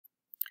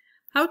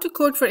How to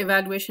code for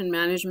evaluation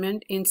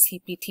management in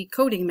CPT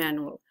coding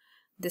manual.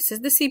 This is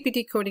the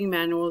CPT coding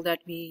manual that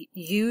we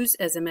use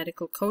as a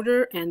medical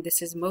coder, and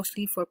this is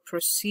mostly for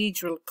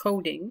procedural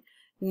coding,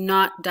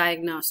 not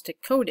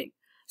diagnostic coding.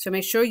 So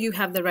make sure you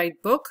have the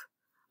right book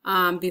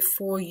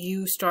before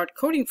you start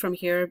coding from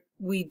here.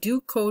 We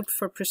do code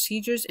for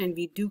procedures and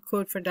we do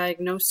code for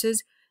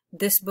diagnosis.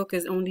 This book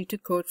is only to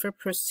code for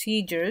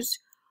procedures.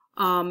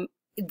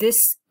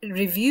 This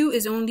review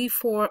is only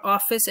for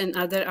office and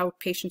other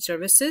outpatient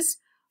services.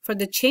 For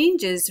the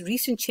changes,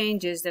 recent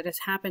changes that has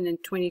happened in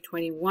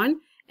 2021,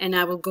 and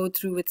I will go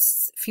through with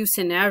a few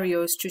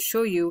scenarios to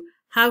show you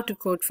how to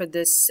code for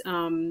this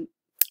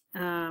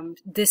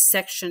this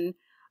section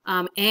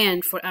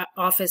and for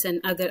office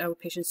and other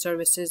outpatient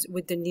services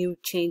with the new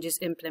changes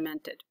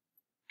implemented.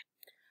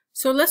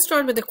 So let's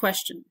start with the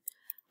question.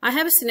 I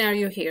have a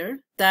scenario here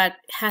that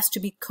has to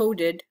be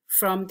coded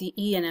from the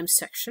E&M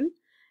section.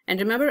 And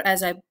remember,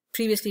 as I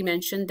previously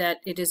mentioned, that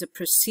it is a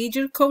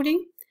procedure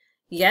coding.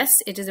 Yes,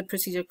 it is a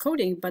procedure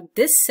coding, but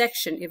this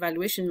section,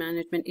 evaluation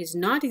management, is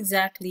not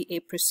exactly a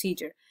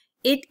procedure.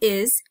 It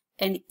is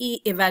an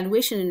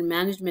evaluation and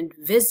management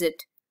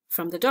visit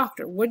from the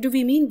doctor. What do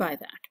we mean by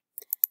that?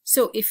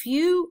 So if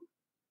you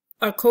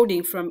are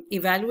coding from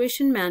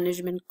evaluation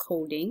management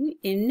coding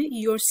in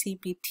your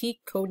CPT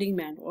coding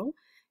manual,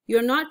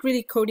 you're not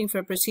really coding for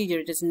a procedure.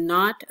 It is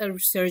not a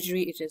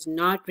surgery. It is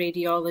not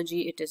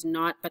radiology. It is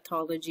not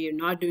pathology. You're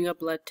not doing a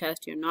blood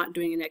test. You're not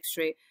doing an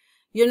x-ray.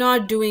 You're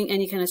not doing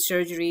any kind of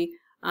surgery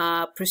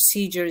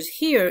procedures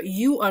here.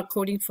 You are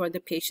coding for the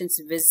patient's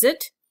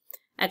visit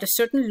at a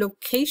certain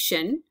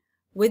location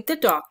with the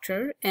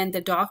doctor, and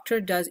the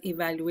doctor does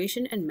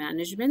evaluation and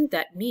management.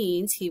 That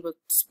means he will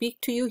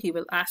speak to you. He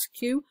will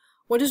ask you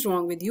what is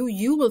wrong with you.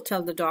 You will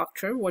tell the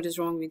doctor what is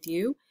wrong with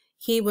you.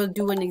 He will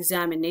do an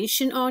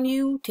examination on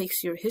you,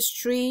 takes your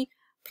history,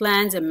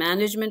 plans a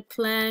management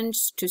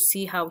plans to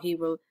see how he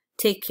will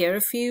take care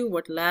of you,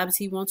 what labs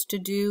he wants to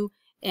do,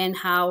 and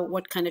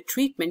what kind of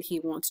treatment he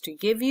wants to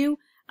give you.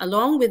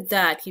 Along with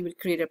that, he will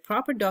create a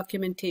proper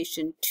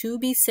documentation to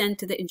be sent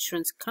to the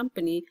insurance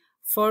company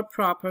for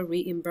proper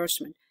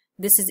reimbursement.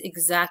 This is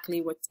exactly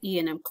what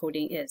E&M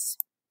coding is.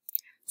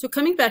 So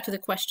coming back to the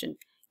question,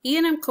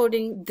 E&M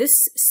coding, this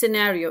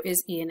scenario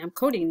is E&M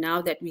coding.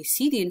 Now that we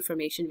see the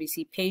information, we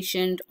see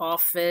patient,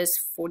 office,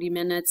 40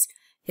 minutes,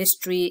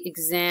 history,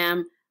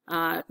 exam,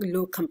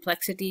 low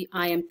complexity.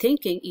 I am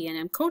thinking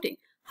E&M coding.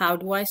 How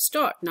do I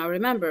start? Now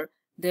remember,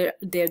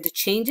 the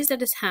changes that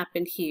has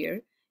happened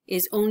here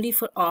is only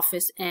for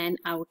office and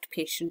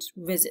outpatient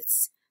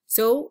visits.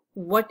 So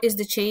what is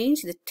the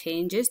change? The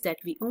change is that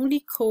we only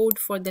code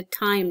for the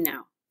time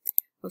now.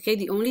 Okay,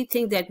 the only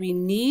thing that we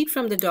need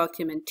from the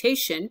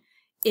documentation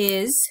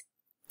is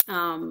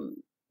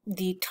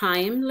the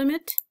time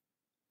limit.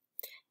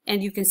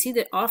 And you can see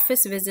that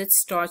office visit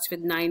starts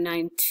with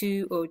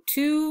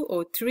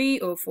 99202, 03,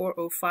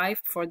 04,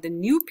 05 for the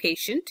new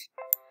patient,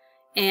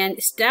 and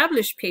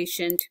established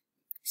patient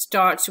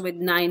starts with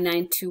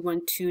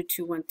 99212,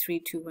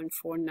 213,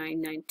 214,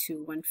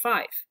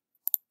 99215.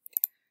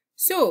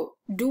 So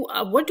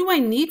what do I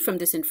need from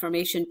this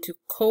information to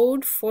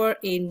code for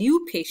a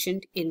new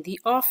patient in the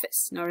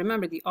office? Now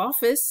remember, the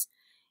office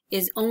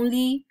is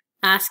only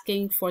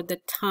asking for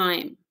the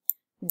time.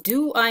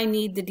 Do I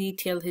need the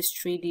detailed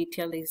history,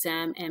 detailed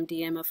exam,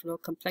 MDM of low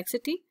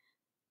complexity?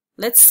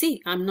 Let's see,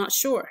 I'm not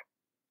sure.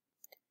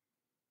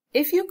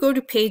 If you go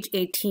to page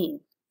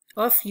 18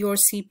 of your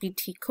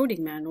CPT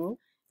coding manual,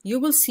 you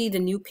will see the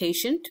new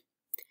patient,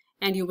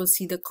 and you will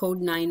see the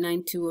code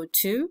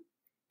 99202,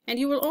 and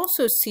you will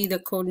also see the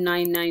code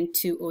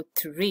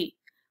 99203.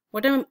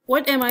 What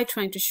am I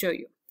trying to show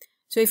you?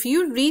 So if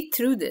you read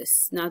through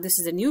this, now this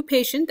is a new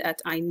patient,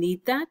 that I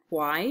need that.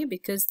 Why?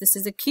 Because this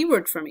is a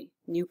keyword for me.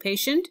 New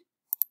patient,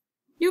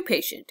 new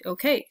patient.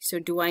 Okay, so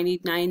do I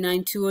need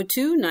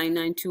 99202,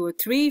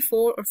 99203,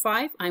 4, or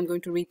 5? I'm going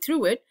to read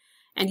through it,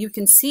 and you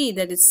can see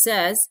that it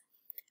says,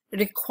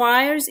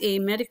 requires a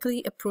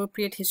medically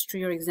appropriate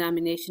history or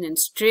examination and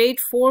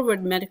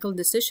straightforward medical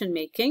decision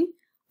making,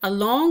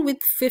 along with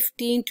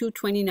 15 to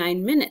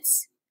 29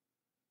 minutes.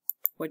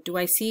 What do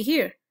I see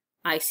here?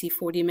 I see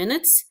 40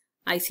 minutes.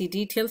 I see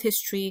detailed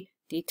history,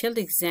 detailed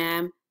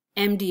exam,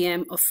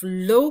 MDM of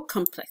low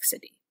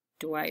complexity.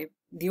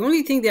 The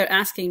only thing they're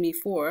asking me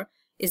for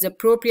is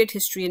appropriate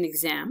history and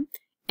exam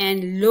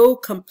and low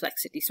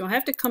complexity. So I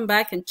have to come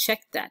back and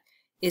check that.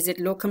 Is it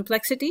low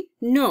complexity?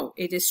 No,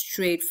 it is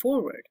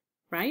straightforward,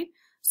 right?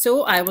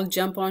 So I will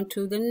jump on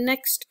to the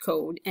next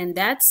code, and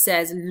that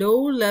says low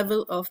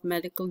level of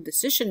medical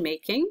decision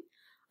making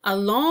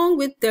along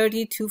with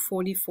 30 to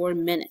 44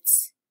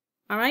 minutes.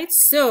 All right,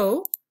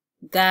 so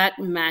that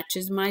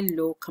matches my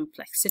low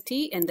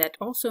complexity, and that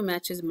also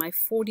matches my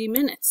 40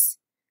 minutes.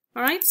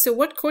 All right, so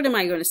what code am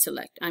I going to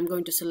select? I'm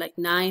going to select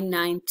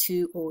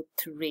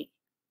 99203.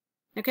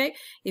 Okay,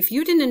 if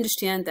you didn't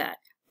understand that,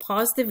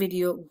 pause the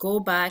video, go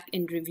back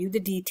and review the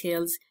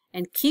details,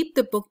 and keep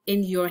the book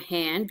in your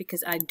hand,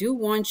 because I do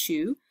want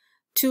you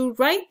to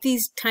write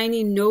these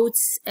tiny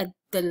notes at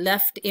the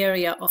left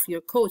area of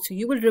your code. So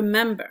you will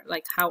remember,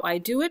 like how I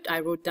do it. I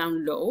wrote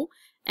down low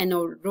and I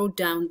wrote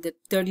down the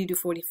 30 to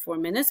 44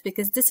 minutes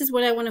because this is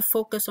what I want to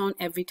focus on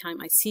every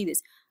time I see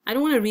this. I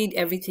don't want to read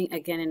everything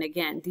again and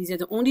again. These are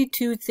the only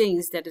two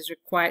things that is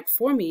required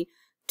for me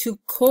to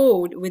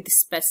code with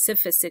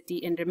specificity.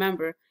 And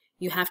remember,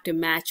 you have to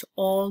match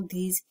all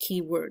these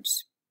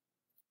keywords.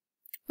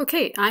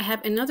 Okay, I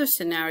have another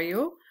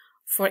scenario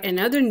for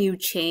another new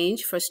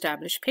change for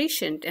established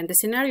patient. And the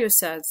scenario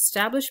says,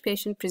 established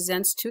patient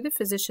presents to the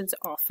physician's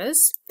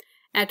office,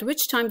 at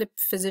which time the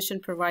physician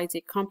provides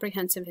a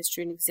comprehensive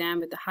history and exam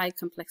with the high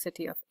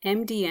complexity of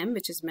MDM,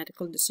 which is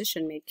medical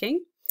decision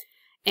making,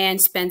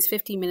 and spends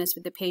 50 minutes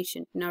with the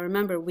patient. Now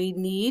remember, we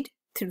need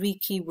 3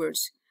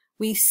 keywords.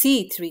 We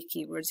see 3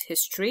 keywords: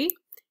 history,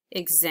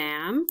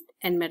 exam,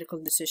 and medical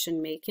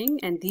decision making.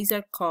 And these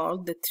are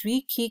called the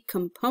 3 key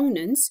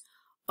components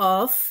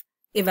of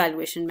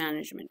evaluation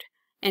management.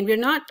 And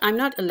I'm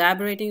not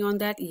elaborating on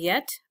that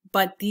yet,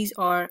 but these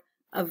are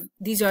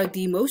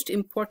the most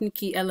important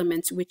key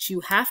elements which you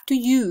have to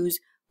use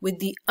with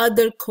the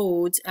other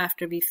codes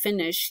after we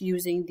finish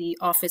using the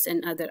office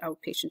and other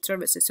outpatient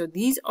services. So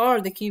these are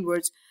the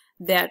keywords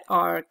that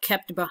are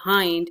kept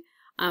behind,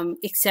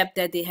 except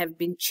that they have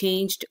been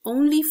changed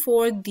only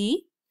for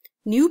the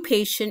new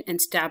patient and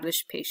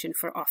established patient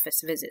for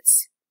office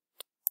visits.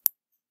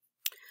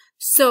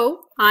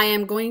 So I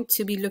am going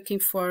to be looking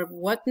for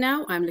what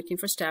now? I'm looking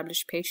for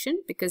established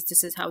patient because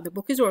this is how the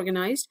book is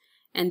organized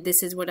and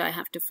this is what I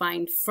have to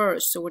find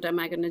first. So what am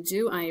I going to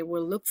do? I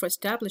will look for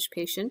established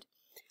patient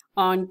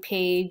on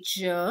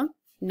page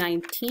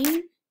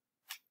 19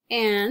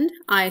 and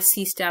I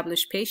see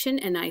established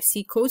patient and I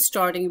see code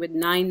starting with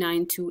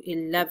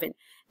 99211.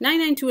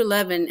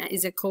 99211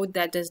 is a code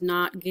that does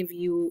not give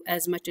you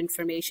as much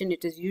information.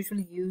 It is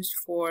usually used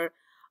for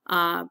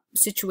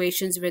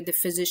situations where the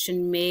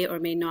physician may or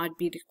may not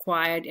be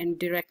required and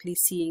directly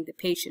seeing the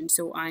patient.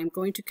 So I'm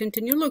going to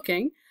continue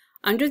looking.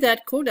 Under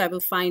that code, I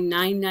will find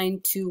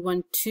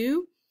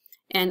 99212.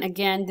 And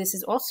again, this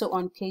is also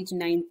on page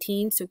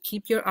 19. So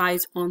keep your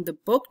eyes on the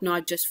book,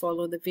 not just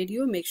follow the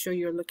video. Make sure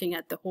you're looking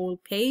at the whole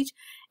page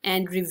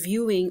and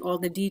reviewing all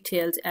the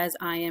details as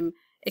I am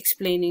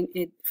explaining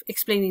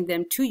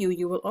them to you.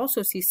 You will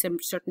also see some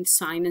certain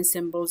sign and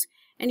symbols,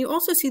 and you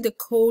also see the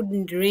code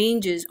and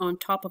ranges on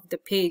top of the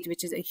page,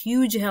 which is a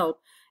huge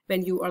help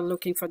when you are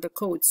looking for the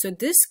code. So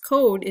this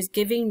code is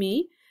giving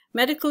me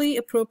medically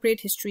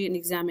appropriate history and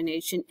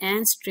examination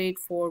and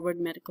straightforward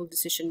medical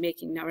decision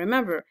making. Now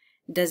remember,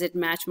 does it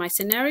match my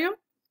scenario?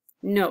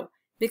 No,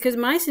 because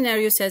my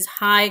scenario says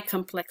high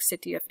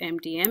complexity of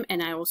MDM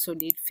and I also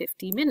need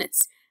 50 minutes.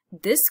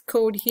 This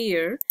code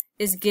here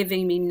is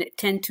giving me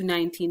 10 to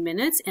 19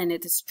 minutes and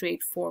it is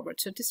straightforward.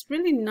 So it is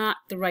really not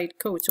the right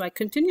code. So I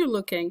continue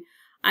looking.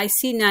 I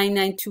see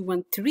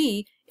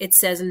 99213. It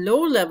says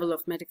low level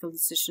of medical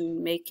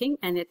decision making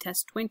and it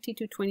has 20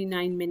 to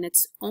 29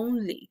 minutes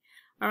only.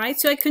 All right,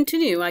 so I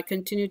continue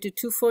to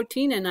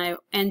 214 and I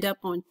end up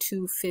on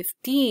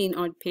 215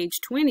 on page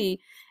 20.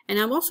 And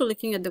I'm also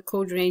looking at the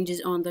code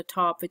ranges on the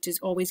top, which is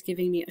always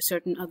giving me a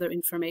certain other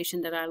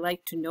information that I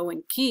like to know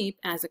and keep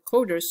as a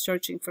coder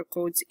searching for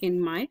codes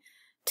in my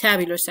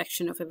tabular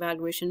section of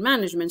evaluation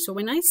management. So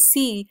when I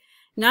see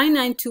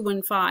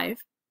 99215,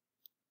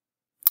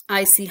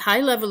 I see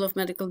high level of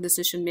medical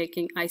decision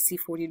making. I see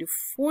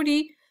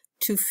 40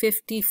 to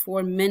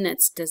 54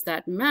 minutes. Does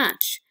that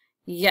match?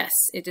 Yes,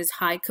 it is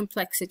high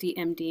complexity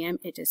MDM.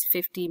 It is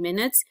 50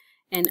 minutes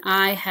and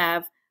I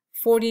have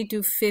 40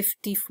 to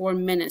 54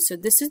 minutes. So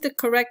this is the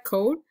correct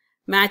code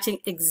matching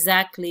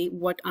exactly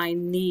what I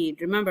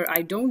need. Remember,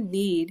 I don't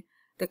need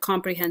the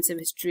comprehensive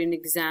history and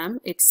exam.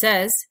 It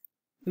says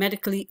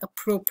medically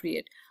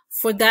appropriate.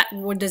 For that,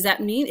 what does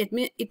that mean?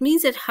 It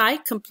means that high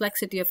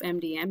complexity of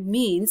MDM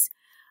means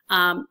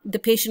the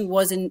patient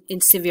was in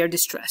severe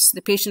distress.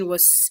 The patient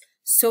was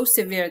so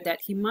severe that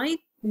he might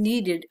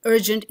needed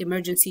urgent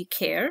emergency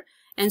care.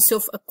 And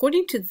so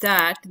according to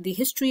that, the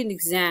history and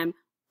exam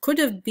could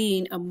have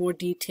been a more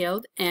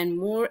detailed and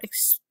more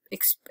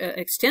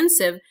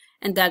extensive,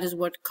 and that is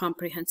what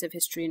comprehensive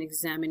history and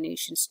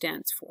examination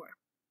stands for.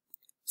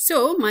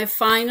 So my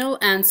final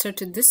answer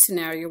to this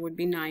scenario would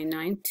be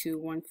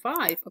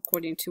 99215,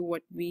 according to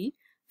what we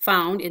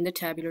found in the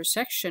tabular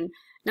section.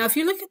 Now, if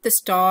you look at the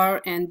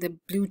star and the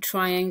blue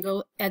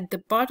triangle at the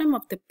bottom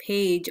of the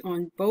page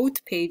on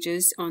both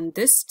pages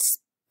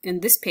in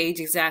this page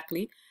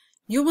exactly,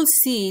 you will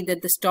see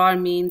that the star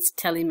means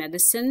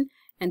telemedicine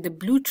and the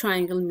blue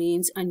triangle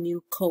means a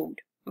new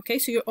code. Okay,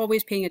 so you're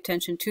always paying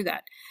attention to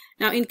that.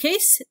 Now, in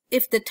case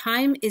if the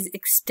time is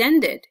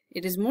extended,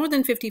 it is more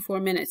than 54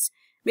 minutes,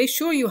 make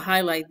sure you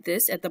highlight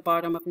this at the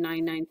bottom of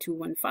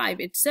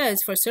 99215. It says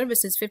for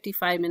services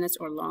 55 minutes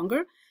or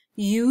longer,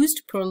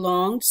 used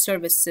prolonged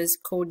services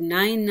code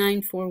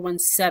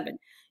 99417.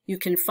 You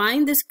can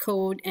find this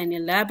code and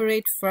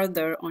elaborate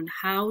further on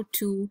how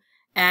to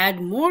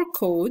add more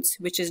codes,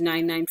 which is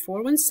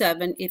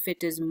 99417, if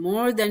it is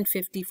more than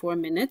 54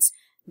 minutes.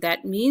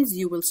 That means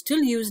you will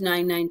still use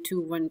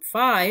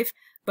 99215,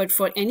 But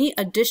for any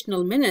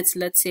additional minutes,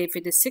 let's say if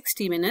it is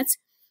 60 minutes,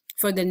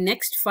 for the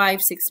next 5-6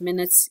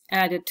 minutes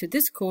added to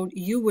this code,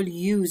 you will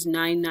use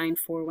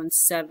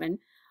 99417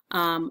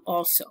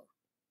 also.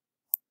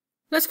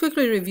 Let's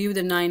quickly review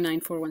the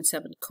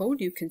 99417 code.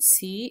 You can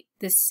see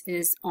this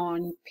is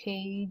on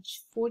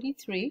page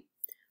 43,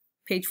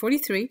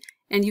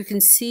 and you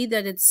can see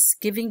that it's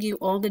giving you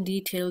all the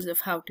details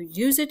of how to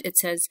use it. It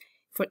says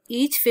for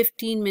each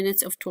 15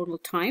 minutes of total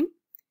time,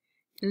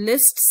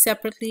 list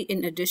separately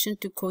in addition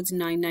to codes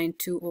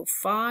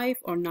 99205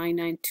 or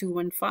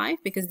 99215,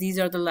 because these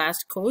are the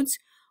last codes,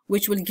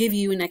 which will give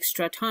you an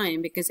extra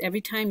time, because every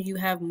time you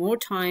have more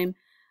time,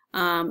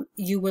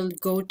 you will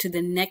go to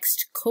the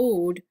next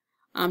code.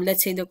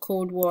 Let's say the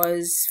code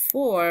was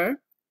for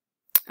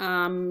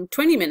 20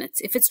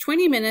 minutes. If it's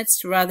 20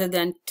 minutes rather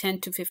than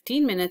 10 to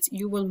 15 minutes,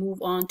 you will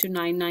move on to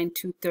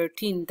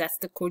 99213. That's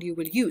the code you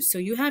will use. So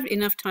you have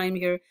enough time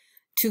here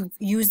to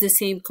use the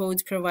same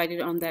codes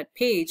provided on that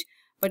page.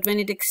 But when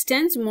it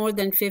extends more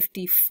than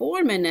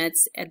 54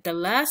 minutes at the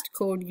last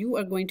code, you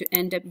are going to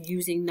end up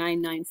using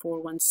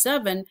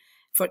 99417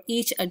 for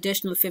each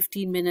additional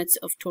 15 minutes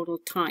of total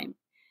time.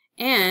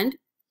 And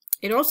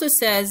it also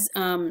says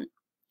to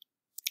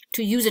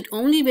use it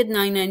only with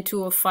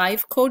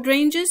 99205 code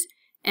ranges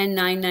and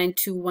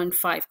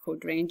 99215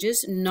 code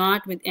ranges,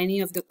 not with any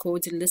of the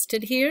codes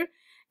listed here.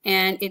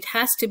 And it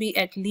has to be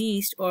at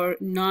least or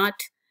not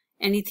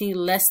anything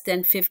less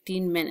than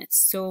 15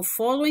 minutes. So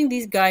following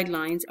these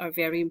guidelines are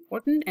very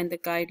important, and the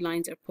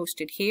guidelines are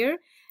posted here,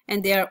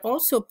 and they are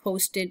also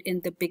posted in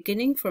the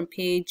beginning from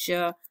page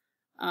 6,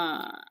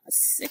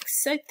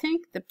 I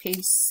think, the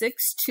page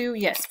 6 to,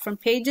 yes, from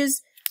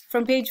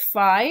page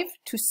 5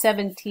 to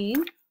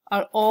 17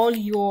 are all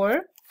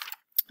your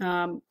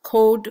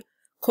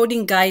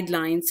coding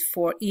guidelines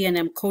for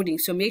E&M coding.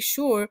 So make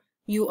sure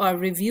you are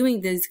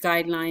reviewing these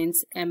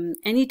guidelines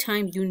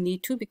anytime you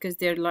need to, because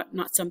they're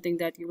not something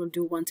that you will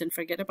do once and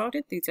forget about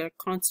it. These are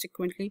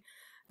consequently,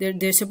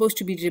 they're supposed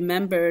to be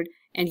remembered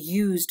and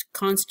used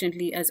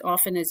constantly as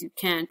often as you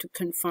can to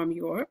confirm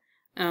your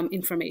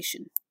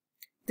information.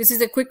 This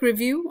is a quick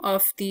review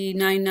of the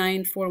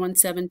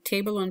 99417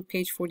 table on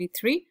page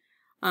 43.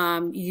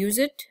 Use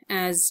it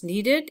as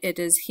needed. It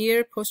is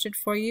here posted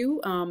for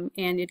you,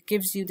 and it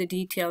gives you the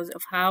details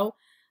of how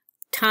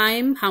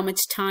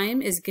much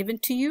time is given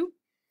to you,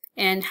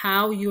 and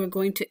how you are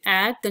going to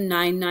add the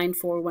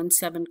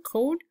 99417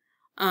 code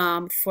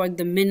for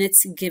the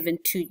minutes given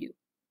to you.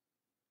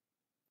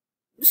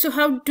 So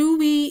how do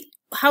we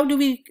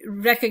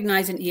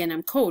recognize an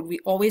E&M code? We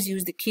always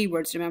use the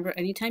keywords. Remember,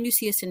 anytime you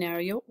see a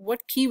scenario,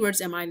 what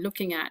keywords am I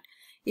looking at?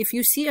 If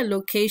you see a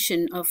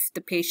location of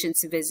the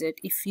patient's visit,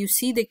 if you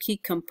see the key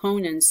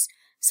components,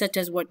 such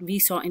as what we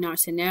saw in our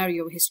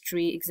scenario,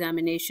 history,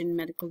 examination,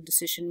 medical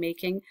decision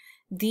making,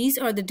 these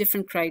are the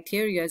different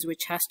criteria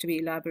which has to be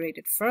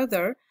elaborated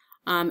further,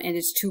 and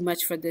it's too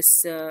much for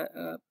this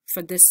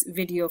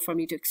video for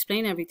me to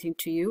explain everything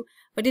to you.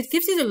 But it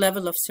gives you the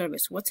level of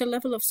service. What's a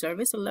level of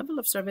service? A level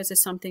of service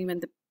is something when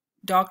the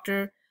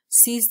doctor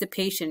sees the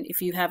patient. If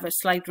you have a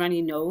slight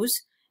runny nose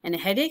and a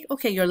headache,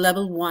 okay, you're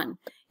level 1.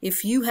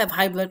 If you have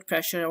high blood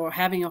pressure or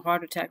having a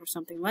heart attack or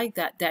something like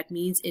that, that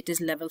means it is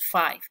level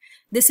 5.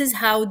 This is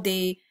how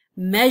they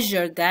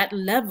measure that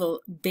level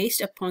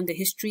based upon the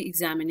history,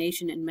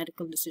 examination, and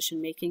medical decision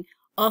making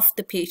of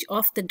the page,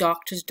 of the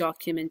doctor's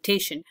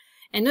documentation.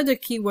 Another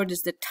keyword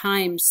is the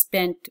time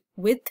spent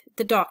with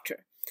the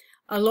doctor.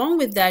 Along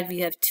with that, we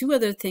have two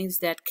other things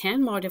that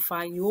can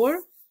modify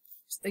your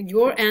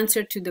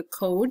answer to the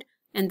code,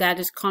 and that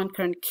is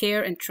concurrent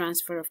care and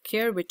transfer of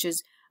care, which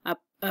is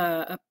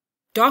a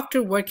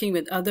doctor working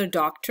with other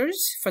doctors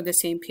for the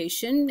same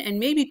patient and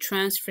maybe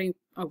transferring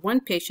one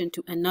patient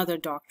to another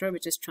doctor,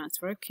 which is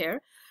transfer of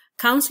care.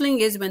 Counseling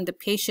is when the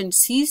patient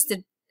sees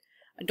the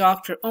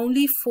doctor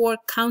only for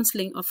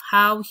counseling of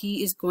how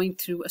he is going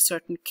through a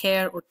certain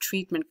care or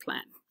treatment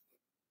plan.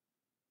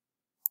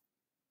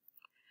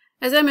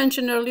 As I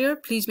mentioned earlier,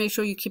 please make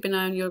sure you keep an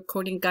eye on your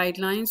coding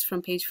guidelines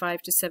from page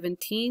 5 to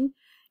 17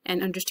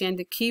 and understand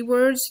the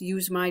keywords.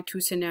 Use my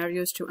 2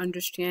 scenarios to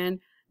understand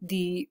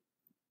the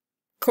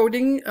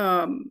coding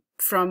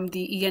from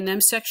the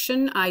E&M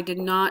section. I did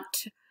not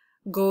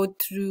go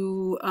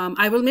through,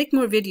 I will make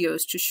more videos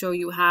to show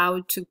you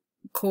how to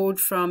code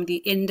from the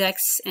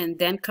index and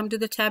then come to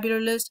the tabular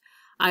list.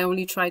 I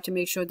only try to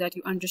make sure that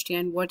you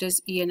understand what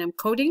is E&M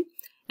coding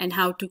and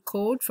how to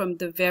code from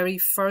the very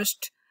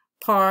first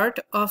part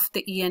of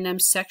the E&M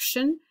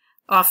section,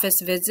 office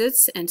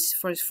visits, and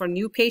for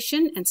new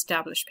patient and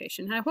established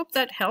patient. I hope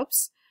that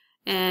helps.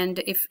 And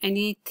if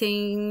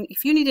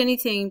you need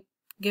anything,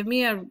 give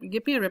me a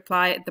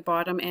reply at the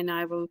bottom, and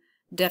I will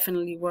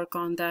definitely work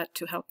on that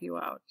to help you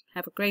out.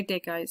 Have a great day,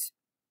 guys.